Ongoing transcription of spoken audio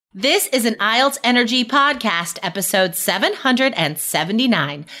This is an IELTS Energy Podcast, episode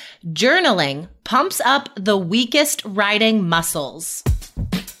 779. Journaling pumps up the weakest writing muscles.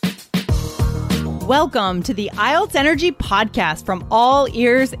 Welcome to the IELTS Energy Podcast from All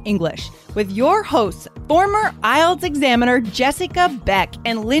Ears English with your hosts, former IELTS examiner Jessica Beck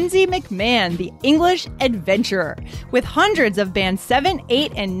and Lindsay McMahon, the English adventurer. With hundreds of Band 7,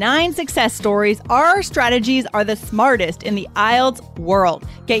 8, and 9 success stories, our strategies are the smartest in the IELTS world.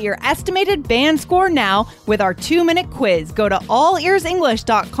 Get your estimated band score now with our 2-minute quiz. Go to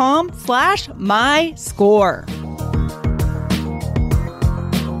allearsenglish.com/myscore.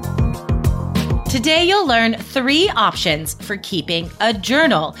 Today, you'll learn 3 options for keeping a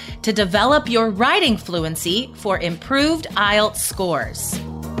journal to develop your writing fluency for improved IELTS scores.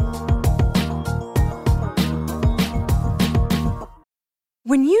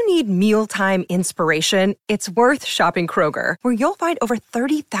 When you need mealtime inspiration, it's worth shopping Kroger, where you'll find over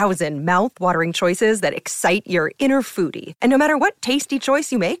 30,000 mouth-watering choices that excite your inner foodie. And no matter what tasty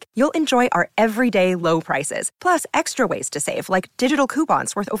choice you make, you'll enjoy our everyday low prices, plus extra ways to save, like digital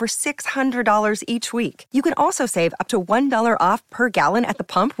coupons worth over $600 each week. You can also save up to $1 off per gallon at the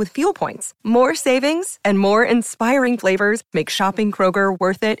pump with fuel points. More savings and more inspiring flavors make shopping Kroger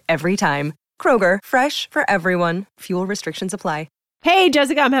worth it every time. Kroger, fresh for everyone. Fuel restrictions apply. Hey,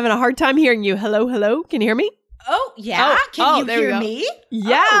 Jessica, I'm having a hard time hearing you. Hello, hello. Can you hear me? Oh, yeah. Can you hear me?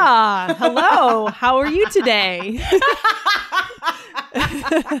 Yeah. Hello. How are you today?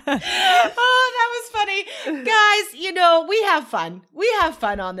 Oh, that was funny. Guys, we have fun. We have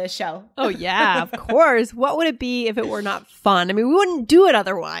fun on this show. Oh, yeah, of course. What would it be if it were not fun? I mean, we wouldn't do it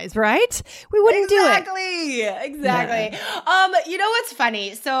otherwise, right? We wouldn't do it. Exactly. Yeah. You know what's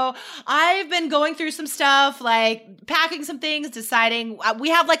funny? So I've been going through some stuff, like packing some things, deciding we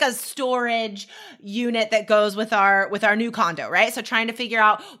have like a storage unit that goes with our new condo, right? So trying to figure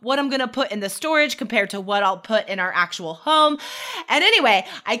out what I'm going to put in the storage compared to what I'll put in our actual home. And anyway,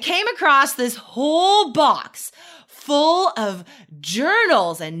 I came across this whole box full of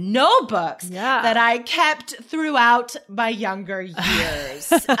journals and notebooks that I kept throughout my younger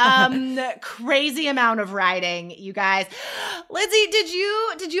years. Crazy amount of writing, you guys. Lindsay, did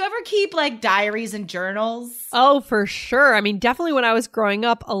you ever keep like diaries and journals? Oh, for sure. I mean, definitely when I was growing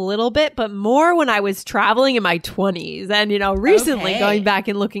up a little bit, but more when I was traveling in my 20s. And, recently going back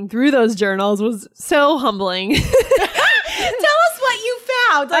and looking through those journals was so humbling. Tell us what you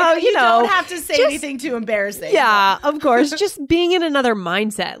found. You don't have to say anything too embarrassing. Yeah, of course. Just being in another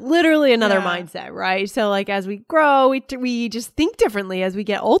mindset, literally another mindset, right? So like as we grow, we just think differently as we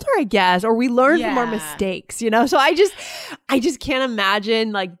get older, I guess, or we learn from our mistakes, So I just can't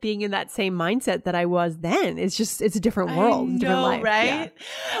imagine like being in that same mindset that I was then. It's a different world, a different life. Right? Yeah.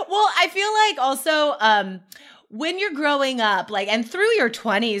 Well, I feel like also, when you're growing up, and through your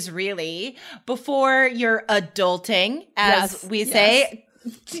 20s, really, before you're adulting, as we say,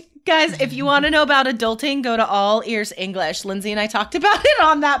 guys, if you want to know about adulting, go to All Ears English. Lindsay and I talked about it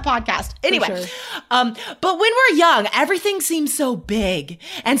on that podcast. Anyway, sure. But when we're young, everything seems so big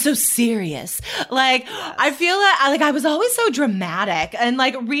and so serious. I feel like I was always so dramatic and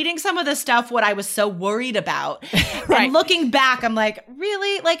reading some of the stuff, what I was so worried about. Right. And looking back, I'm like,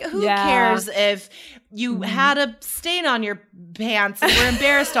 really? Who cares if you had a stain on your pants and were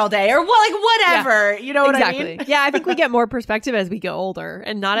embarrassed all day or whatever, you know what I mean? Yeah, I think we get more perspective as we get older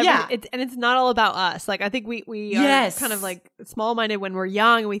and it's not all about us. I think we are kind of small-minded when we're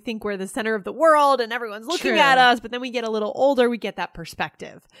young and we think we're the center of the world and everyone's looking at us, but then we get a little older, we get that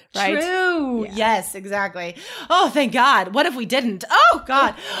perspective, right? True. Yeah. Yes, exactly. Oh, thank God. What if we didn't? Oh,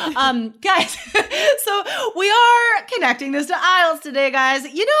 God. Guys, so we are connecting this to IELTS today, guys.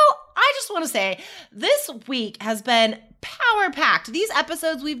 I just want to say this week has been power-packed. These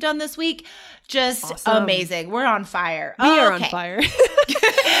episodes we've done this week, just amazing. We're on fire. We are on fire.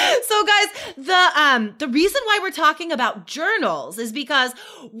 So guys, the reason why we're talking about journals is because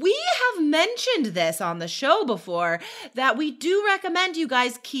we have mentioned this on the show before, that we do recommend you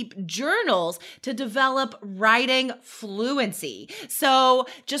guys keep journals to develop writing fluency. So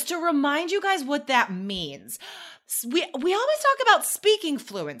just to remind you guys what that means. We always talk about speaking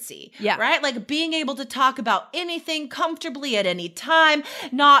fluency, right? Being able to talk about anything comfortably at any time,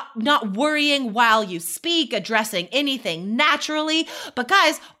 not worrying while you speak, addressing anything naturally. But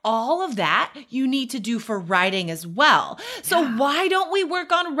guys, all of that you need to do for writing as well. So why don't we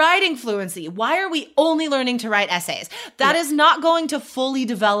work on writing fluency? Why are we only learning to write essays? That is not going to fully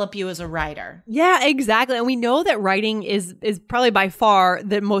develop you as a writer. Yeah, exactly. And we know that writing is probably by far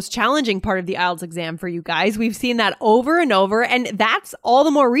the most challenging part of the IELTS exam for you guys. We've seen that over and over. And that's all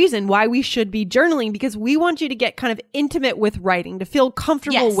the more reason why we should be journaling, because we want you to get kind of intimate with writing, to feel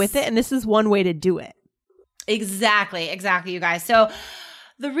comfortable with it. And this is one way to do it. Exactly, you guys. So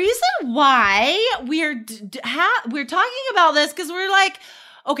the reason why we're talking about this, because we're like,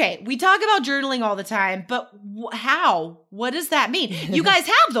 okay, we talk about journaling all the time, but how? What does that mean? You guys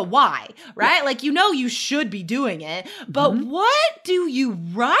have the why, right? Yeah. Like, you should be doing it, but what do you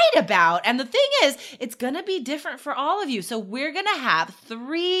write about? And the thing is, it's going to be different for all of you. So we're going to have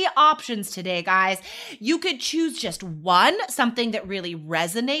 3 options today, guys. You could choose just one, something that really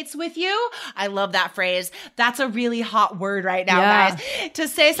resonates with you. I love that phrase. That's a really hot word right now, guys. To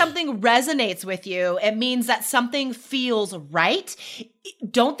say something resonates with you, it means that something feels right.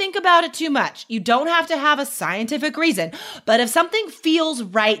 Don't think about it too much. You don't have to have a scientific reason, but if something feels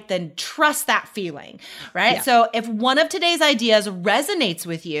right, then trust that feeling, right? Yeah. So if one of today's ideas resonates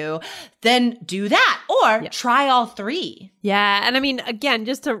with you, then do that, or try all 3. Yeah. And I mean, again,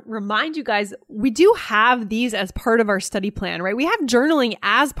 just to remind you guys, we do have these as part of our study plan, right? We have journaling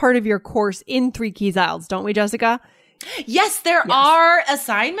as part of your course in 3 Keys IELTS, don't we, Jessica? Yes, there are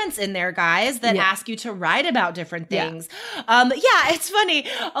assignments in there, guys, that ask you to write about different things. It's funny.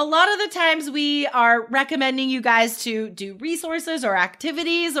 A lot of the times we are recommending you guys to do resources or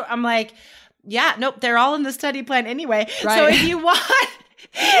activities. Or I'm like, nope, they're all in the study plan anyway. Right. So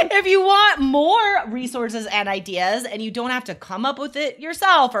if you want more resources and ideas, and you don't have to come up with it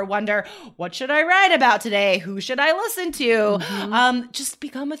yourself or wonder, what should I write about today? Who should I listen to? Just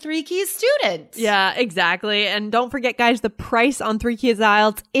become a 3 Keys student. Yeah, exactly. And don't forget, guys, the price on 3 Keys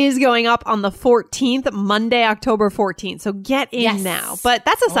IELTS is going up on the 14th, Monday, October 14th. So get in now. But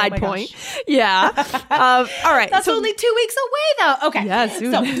that's a side point. Gosh. Yeah. All right. That's only 2 weeks away, though. Okay. Yeah,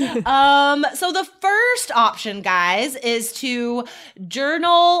 soon. So the first option, guys, is to journal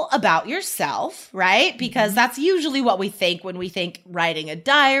about yourself, right? Because that's usually what we think when we think writing a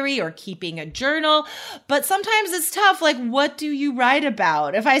diary or keeping a journal. But sometimes it's tough. Like, what do you write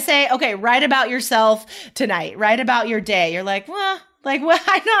about? If I say, okay, write about yourself tonight, write about your day, you're like, well,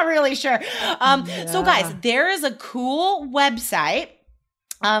 I'm not really sure. So guys, there is a cool website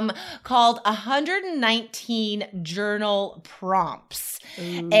called 119 Journal Prompts.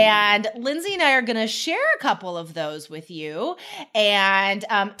 Ooh. And Lindsay and I are going to share a couple of those with you and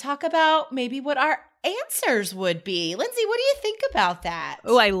talk about maybe what our answers would be. Lindsay, what do you think about that?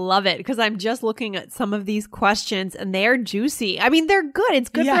 Oh, I love it, because I'm just looking at some of these questions and they're juicy. I mean, they're good. It's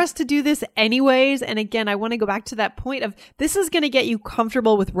good for us to do this anyways. And again, I want to go back to that point of this is going to get you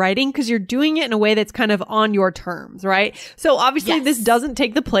comfortable with writing because you're doing it in a way that's kind of on your terms, right? So obviously this doesn't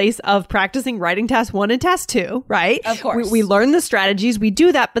take the place of practicing writing task 1 and task 2, right? Of course. We learn the strategies, we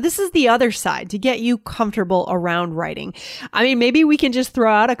do that, but this is the other side to get you comfortable around writing. I mean, maybe we can just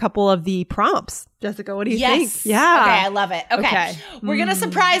throw out a couple of the prompts. Jessica, what do you think? Yeah. Okay, I love it. Okay. We're going to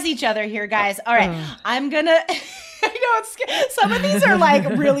surprise each other here, guys. All right. I'm going to... I know some of these are like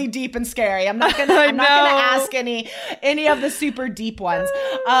really deep and scary. I'm not gonna ask any of the super deep ones.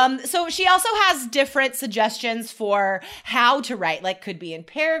 So she also has different suggestions for how to write. Like, could be in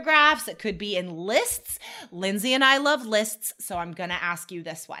paragraphs, it could be in lists. Lindsay and I love lists, so I'm gonna ask you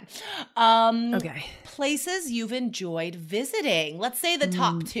this one. Okay. Places you've enjoyed visiting. Let's say the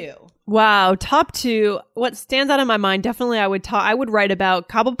top 2. Wow, top 2. What stands out in my mind, definitely I would write about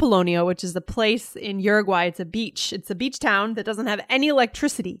Cabo Polonio, which is a place in Uruguay. It's a beach. It's a beach town that doesn't have any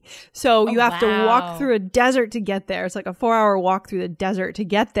electricity. So you have to walk through a desert to get there. It's like a 4-hour walk through the desert to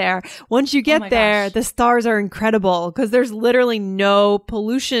get there. Once you get there, the stars are incredible because there's literally no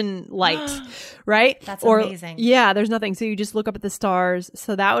pollution light, right? That's amazing. Yeah, there's nothing. So you just look up at the stars.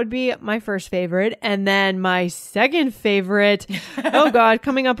 So that would be my first favorite. And then my second favorite, oh God,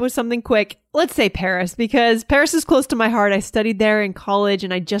 coming up with something quick. Let's say Paris, because Paris is close to my heart. I studied there in college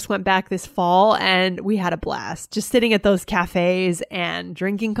and I just went back this fall and we had a blast. Just sitting at those cafes and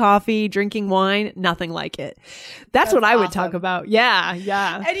drinking coffee, drinking wine, nothing like it. That's what I would talk about. Yeah.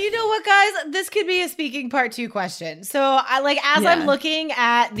 And you know what, guys? This could be a speaking part 2 question. So I'm looking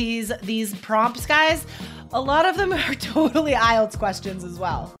at these prompts, guys, a lot of them are totally IELTS questions as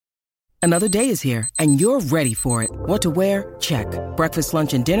well. Another day is here, and you're ready for it. What to wear? Check. Breakfast,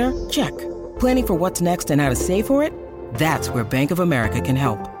 lunch, and dinner? Check. Planning for what's next and how to save for it? That's where Bank of America can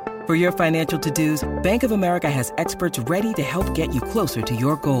help. For your financial to-dos, Bank of America has experts ready to help get you closer to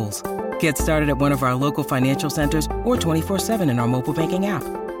your goals. Get started at one of our local financial centers or 24/7 in our mobile banking app.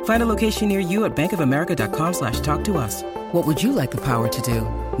 Find a location near you at bankofamerica.com/talktous. What would you like the power to do?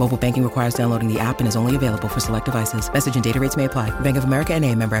 Mobile banking requires downloading the app and is only available for select devices. Message and data rates may apply. Bank of America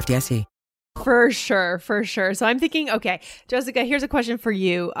NA, member FDIC. For sure, for sure. So I'm thinking, okay, Jessica, here's a question for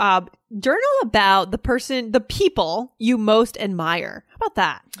you. Journal about the people you most admire. How about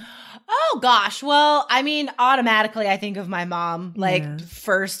that? Oh gosh. Well, I mean, automatically I think of my mom,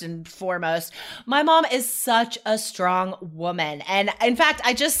 first and foremost. My mom is such a strong woman. And in fact,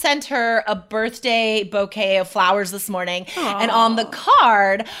 I just sent her a birthday bouquet of flowers this morning. Aww. And on the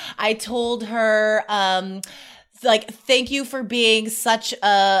card, I told her, thank you for being such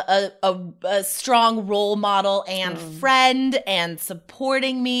a strong role model and friend and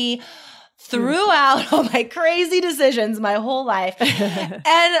supporting me throughout all my crazy decisions my whole life.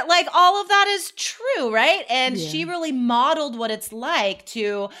 And like all of that is true, right? And she really modeled what it's like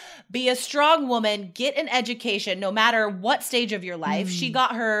to be a strong woman, get an education no matter what stage of your life. She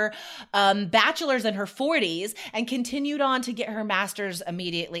got her bachelor's in her 40s and continued on to get her master's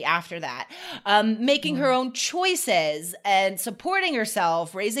immediately after that. Making her own choices and supporting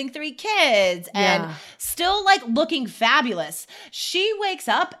herself, raising 3 kids and still like looking fabulous. She wakes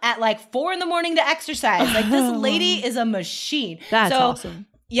up at like 4 a.m. to exercise. Like this lady is a machine. That's awesome.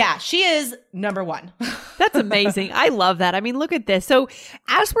 Yeah, she is number one. That's amazing. I love that. I mean, look at this. So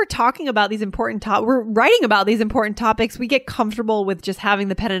as we're talking about these important we're writing about these important topics, we get comfortable with just having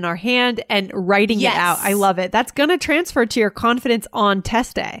the pen in our hand and writing it out. I love it. That's going to transfer to your confidence on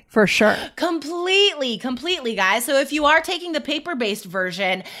test day for sure. Completely, guys. So if you are taking the paper-based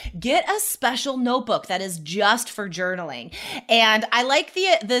version, get a special notebook that is just for journaling. And I like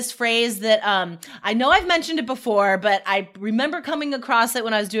this phrase that I know I've mentioned it before, but I remember coming across it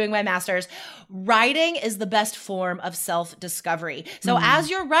when I was doing my master's. Writing is the best form of self-discovery. So as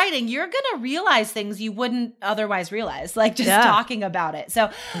you're writing, you're going to realize things you wouldn't otherwise realize, like just talking about it. So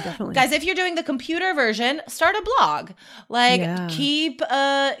guys, if you're doing the computer version, start a blog. Like keep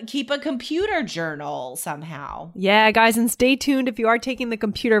a computer journal somehow. Yeah, guys, and stay tuned if you are taking the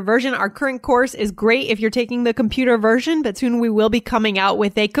computer version. Our current course is great if you're taking the computer version, but soon we will be coming out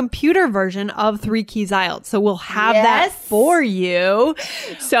with a computer version of 3 Keys IELTS. So we'll have that for you.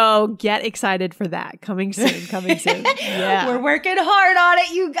 So get excited for that. Coming soon. Yeah. We're working hard on it,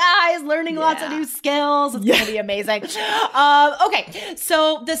 you guys. Learning lots of new skills. It's going to be amazing. Okay.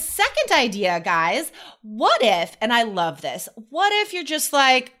 So the second idea, guys, what if, and I love this, what if you're just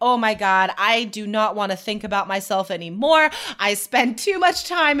like, oh my God, I do not want to think about myself anymore. I spend too much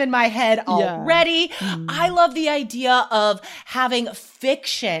time in my head already. I love the idea of having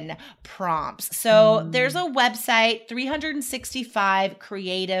fiction prompts. So there's a website, 365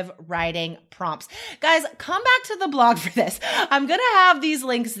 creative writing prompts. Guys, come back to the blog for this. I'm going to have these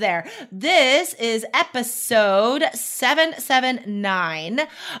links there. This is episode 779.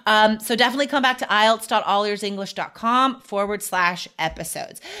 So definitely come back to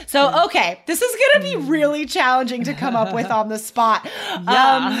IELTS.allearsenglish.com/episodes. So, okay, this is going to be really challenging to come up with on the spot.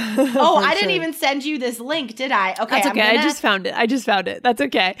 I didn't even send you this link, did I? Okay. That's okay. I just found it. That's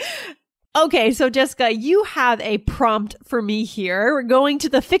okay. Okay, so Jessica, you have a prompt for me here. We're going to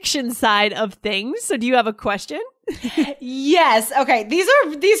the fiction side of things. So do you have a question? Yes. Okay. These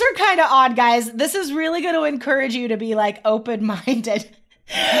are kind of odd, guys. This is really going to encourage you to be like open-minded. So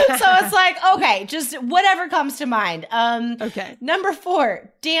it's like, okay, just whatever comes to mind. Okay. Number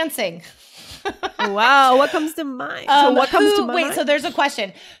 4, dancing. Wow. What comes to mind? So there's a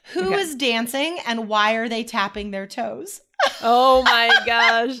question. Who is dancing and why are they tapping their toes? Oh my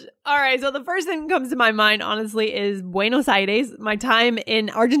gosh. All right. So the first thing that comes to my mind, honestly, is Buenos Aires, my time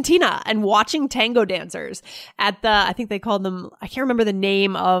in Argentina and watching tango dancers at I think they called them, I can't remember the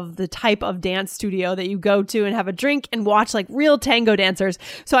name of the type of dance studio that you go to and have a drink and watch like real tango dancers.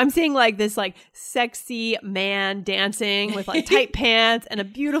 So I'm seeing like this like sexy man dancing with like tight pants and a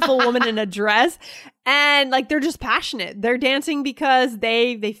beautiful woman in a dress. And like, they're just passionate. They're dancing because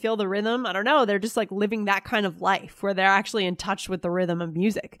they feel the rhythm. I don't know. They're just like living that kind of life where they're actually in touch with the rhythm of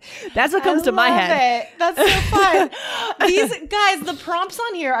music. That's what comes to my head. That's so fun. These guys, the prompts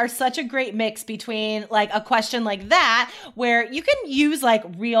on here are such a great mix between like a question like that, where you can use like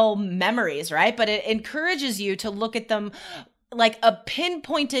real memories, right? But it encourages you to look at them like a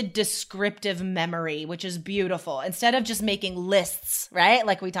pinpointed descriptive memory, which is beautiful, instead of just making lists, right?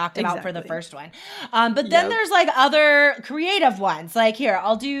 Like we talked about for the first one. But then there's like other creative ones. Like here,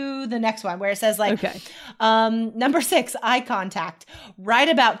 I'll do the next one where it says like, number 6, eye contact. Write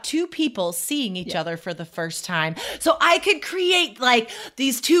about 2 people seeing each other for the first time. So I could create like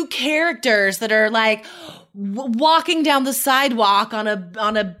these 2 characters that are like, walking down the sidewalk on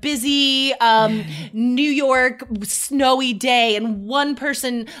a busy New York snowy day, and one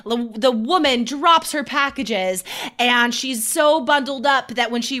person, the woman, drops her packages, and she's so bundled up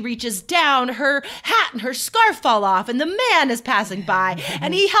that when she reaches down, her hat and her scarf fall off, and the man is passing by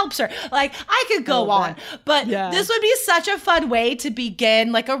and he helps her. Like, I could go on, but this would be such a fun way to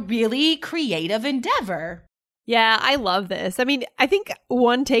begin like a really creative endeavor. Yeah, I love this. I mean, I think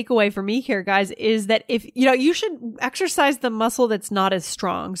one takeaway for me here, guys, is that if, you should exercise the muscle that's not as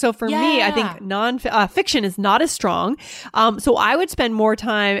strong. So for me, I think fiction is not as strong. So I would spend more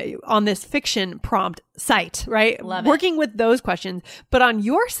time on this fiction prompt site, right? Love it. Working with those questions. But on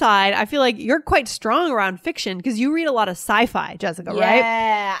your side, I feel like you're quite strong around fiction because you read a lot of sci-fi, Jessica, right?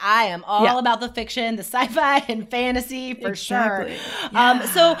 Yeah, I am all about the fiction, the sci-fi and fantasy for sure. Yeah.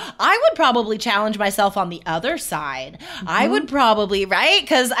 So I would probably challenge myself on the other side. I would probably, right?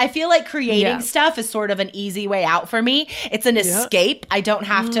 Because I feel like creating stuff is sort of an easy way out for me. It's an escape. I don't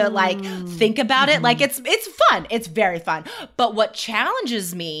have to like think about it. Like it's fun. It's very fun. But what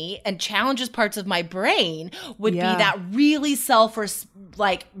challenges me and challenges parts of my brain would be that really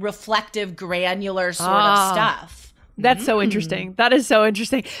reflective, granular sort of stuff. That's so interesting. That is so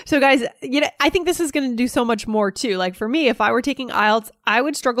interesting. So guys, I think this is going to do so much more too. Like for me, if I were taking IELTS, I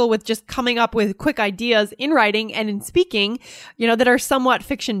would struggle with just coming up with quick ideas in writing and in speaking, that are somewhat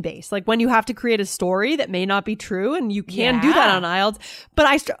fiction based. Like when you have to create a story that may not be true, and you can do that on IELTS, but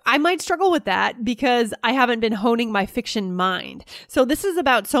I might struggle with that because I haven't been honing my fiction mind. So this is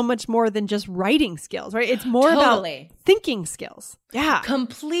about so much more than just writing skills, right? It's more about thinking skills. Yeah.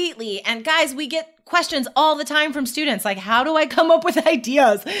 Completely. And guys, we get questions all the time from students. Like, how do I come up with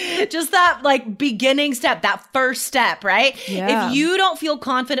ideas? Just that like beginning step, that first step, right? Yeah. If you don't feel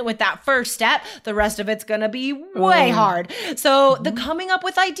confident with that first step, the rest of it's going to be way hard. So the coming up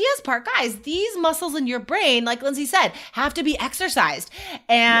with ideas part, guys, these muscles in your brain, like Lindsay said, have to be exercised.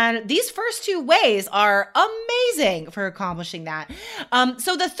 And these first two ways are amazing for accomplishing that.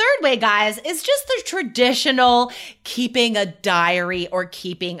 So the third way, guys, is just the traditional keeping a diary or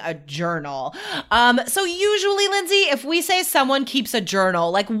keeping a journal. So usually, Lindsay, if we say someone keeps a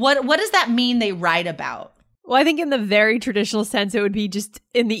journal, like what does that mean they write about? Well, I think in the very traditional sense, it would be just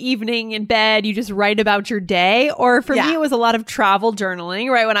in the evening in bed, you just write about your day. Or for me, it was a lot of travel journaling,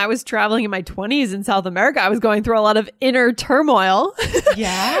 right? When I was traveling in my 20s in South America, I was going through a lot of inner turmoil.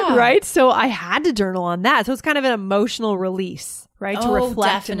 Yeah. Right? So I had to journal on that. So it's kind of an emotional release. Right? To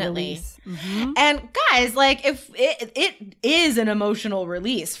reflect and release. Mm-hmm. And guys, like if it is an emotional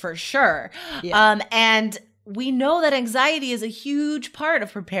release for sure. Yeah. And we know that anxiety is a huge part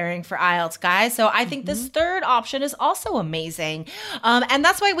of preparing for IELTS, guys. So I think this third option is also amazing. And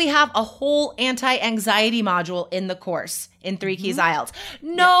that's why we have a whole anti-anxiety module in the course in 3 Keys IELTS.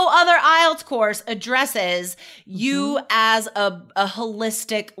 No other IELTS course addresses you as a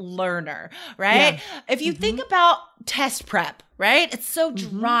holistic learner, right? Yeah. If you think about test prep, right? It's so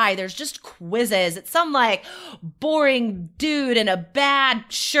dry. There's just quizzes. It's some like boring dude in a bad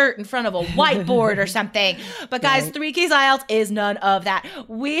shirt in front of a whiteboard or something. But guys, 3 Keys IELTS is none of that.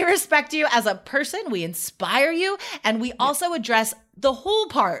 We respect you as a person. We inspire you. And we also address the whole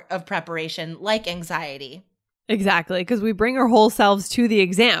part of preparation, like anxiety. Exactly, because we bring our whole selves to the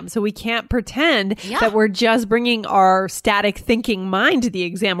exam. So we can't pretend that we're just bringing our static thinking mind to the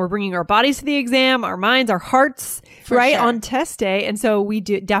exam. We're bringing our bodies to the exam, our minds, our hearts, on test day. And so we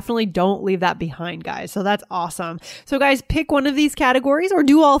definitely don't leave that behind, guys. So that's awesome. So guys, pick one of these categories or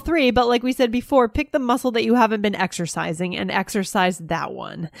do all 3. But like we said before, pick the muscle that you haven't been exercising and exercise that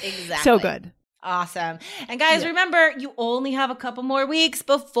one. Exactly. So good. Awesome. And guys, remember, you only have a couple more weeks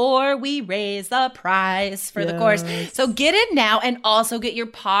before we raise the prize for the course. So get in now and also get your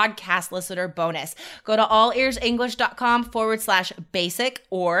podcast listener bonus. Go to allearsenglish.com/basic,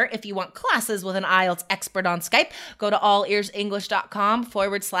 or if you want classes with an IELTS expert on Skype, go to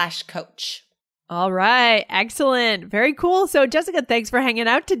allearsenglish.com/coach. All right. Excellent. Very cool. So Jessica, thanks for hanging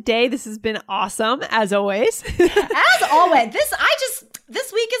out today. This has been awesome as always. As always.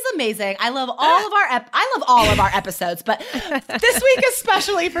 This week is amazing. I love all of our episodes, but this week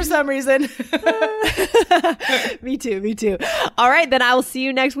especially for some reason. Me too. All right, then I will see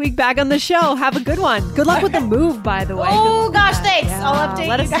you next week back on the show. Have a good one. Good luck with the move, by the way. Oh gosh, thanks. Yeah. I'll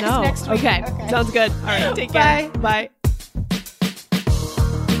update you guys next week. Okay. Sounds good. All right, take care. Bye.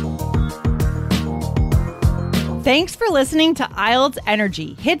 Thanks for listening to IELTS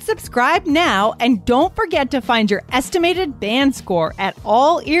Energy. Hit subscribe now and don't forget to find your estimated band score at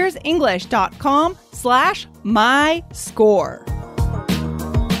allearsenglish.com/myscore.